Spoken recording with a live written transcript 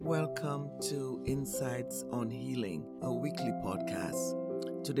welcome to Insights on Healing, a weekly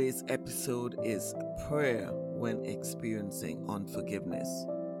podcast. Today's episode is Prayer when Experiencing Unforgiveness.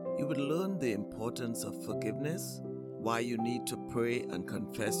 You will learn the importance of forgiveness, why you need to pray and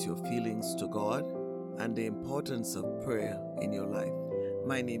confess your feelings to God, and the importance of prayer in your life.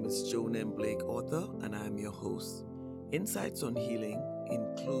 My name is Joan M, author, and I am your host. Insights on Healing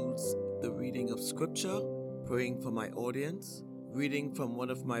includes the reading of scripture, praying for my audience, reading from one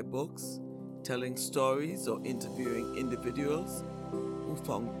of my books, telling stories or interviewing individuals who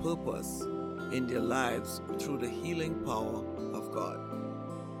found purpose in their lives through the healing power of God.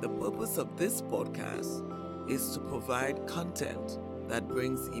 The purpose of this podcast is to provide content that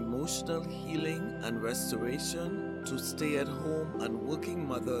brings emotional healing and restoration to stay-at-home and working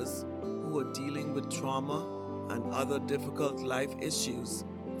mothers who are dealing with trauma and other difficult life issues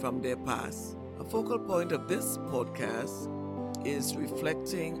from their past. A focal point of this podcast is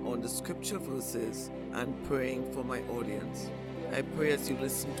reflecting on the scripture verses and praying for my audience. I pray as you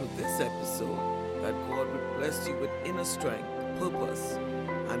listen to this episode that God will bless you with inner strength, purpose,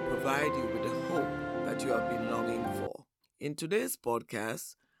 and provide you with the hope that you have been longing for. In today's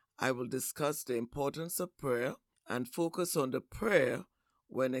podcast, I will discuss the importance of prayer and focus on the prayer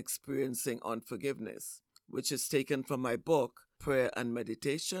when experiencing unforgiveness, which is taken from my book, Prayer and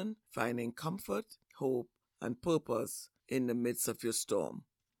Meditation, Finding Comfort, Hope, and Purpose in the Midst of Your Storm.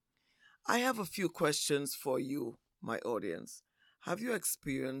 I have a few questions for you, my audience. Have you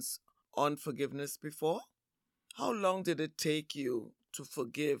experienced unforgiveness before? How long did it take you to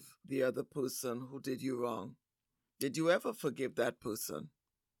forgive the other person who did you wrong? Did you ever forgive that person?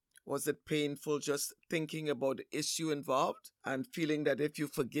 Was it painful just thinking about the issue involved and feeling that if you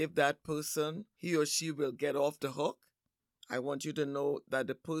forgive that person, he or she will get off the hook? I want you to know that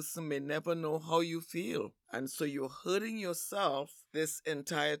the person may never know how you feel, and so you're hurting yourself this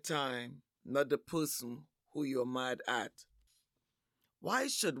entire time, not the person who you're mad at. Why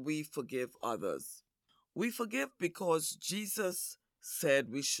should we forgive others? We forgive because Jesus said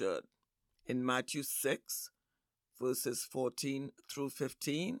we should. In Matthew 6, verses 14 through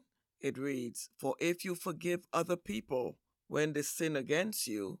 15, it reads, "For if you forgive other people when they sin against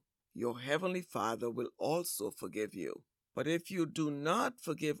you, your heavenly Father will also forgive you. But if you do not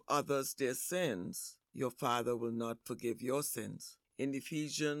forgive others their sins, your Father will not forgive your sins." In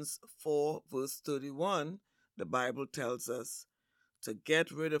Ephesians 4, verse 31, the Bible tells us to get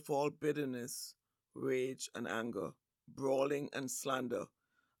rid of all bitterness, rage and anger, brawling and slander,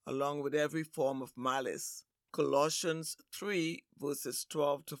 along with every form of malice. Colossians 3, verses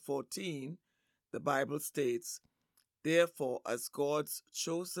 12 to 14, the Bible states, "Therefore, as God's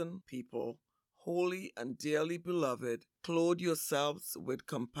chosen people, holy and dearly beloved, clothe yourselves with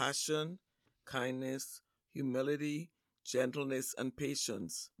compassion, kindness, humility, gentleness, and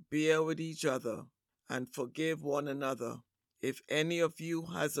patience. Bear with each other and forgive one another. If any of you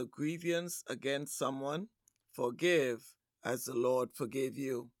has a grievance against someone, forgive as the Lord forgave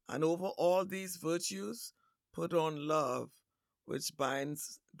you. And over all these virtues, put on love, which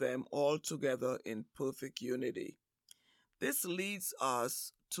binds them all together in perfect unity." This leads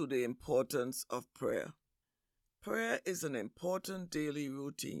us to the importance of prayer. Prayer is an important daily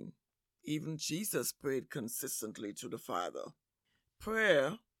routine. Even Jesus prayed consistently to the Father.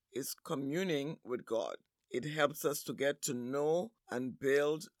 Prayer is communing with God. It helps us to get to know and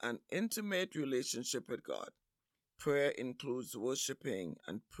build an intimate relationship with God. Prayer includes worshiping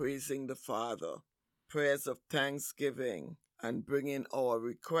and praising the Father, prayers of thanksgiving, and bringing our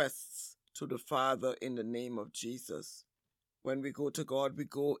requests to the Father in the name of Jesus. When we go to God, we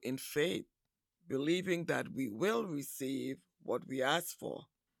go in faith, believing that we will receive what we ask for.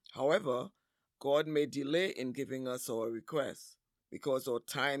 However, God may delay in giving us our requests because our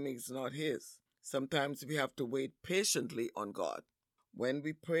timing is not His. Sometimes we have to wait patiently on God. When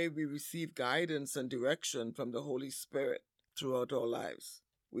we pray, we receive guidance and direction from the Holy Spirit throughout our lives.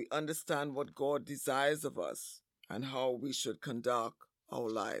 We understand what God desires of us and how we should conduct our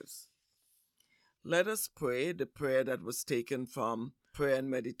lives. Let us pray the prayer that was taken from Prayer and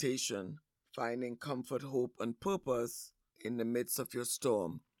Meditation, Finding Comfort, Hope, and Purpose in the Midst of Your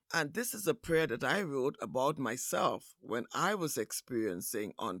Storm. And this is a prayer that I wrote about myself when I was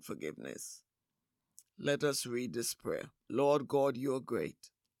experiencing unforgiveness. Let us read this prayer. Lord God, you are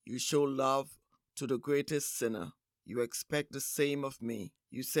great. You show love to the greatest sinner. You expect the same of me.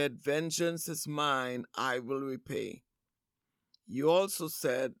 You said, "Vengeance is mine, I will repay." You also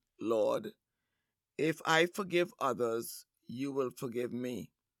said, Lord, if I forgive others, you will forgive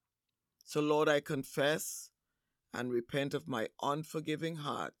me. So, Lord, I confess and repent of my unforgiving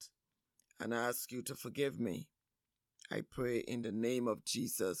heart and ask you to forgive me. I pray in the name of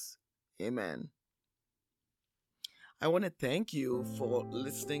Jesus. Amen. I want to thank you for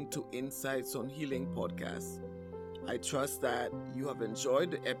listening to Insights on Healing podcast. I trust that you have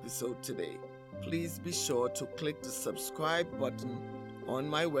enjoyed the episode today. Please be sure to click the subscribe button on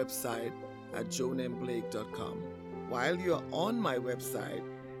my website at joanmblake.com. While you are on my website,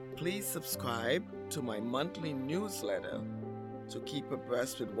 please subscribe to my monthly newsletter to keep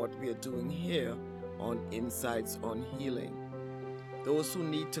abreast with what we are doing here on Insights on Healing. Those who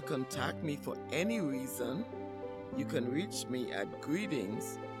need to contact me for any reason, you can reach me at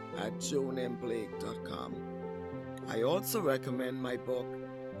greetings@joanmblake.com. I also recommend my book,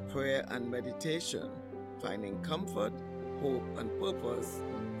 Prayer and Meditation, Finding Comfort, Hope, and Purpose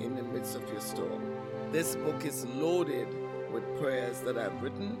in the Midst of Your Storm. This book is loaded with prayers that I've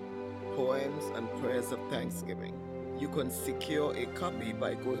written, poems, and prayers of thanksgiving. You can secure a copy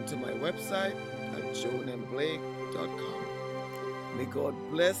by going to my website at joanmblake.com. May God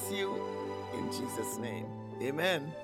bless you in Jesus' name. Amen.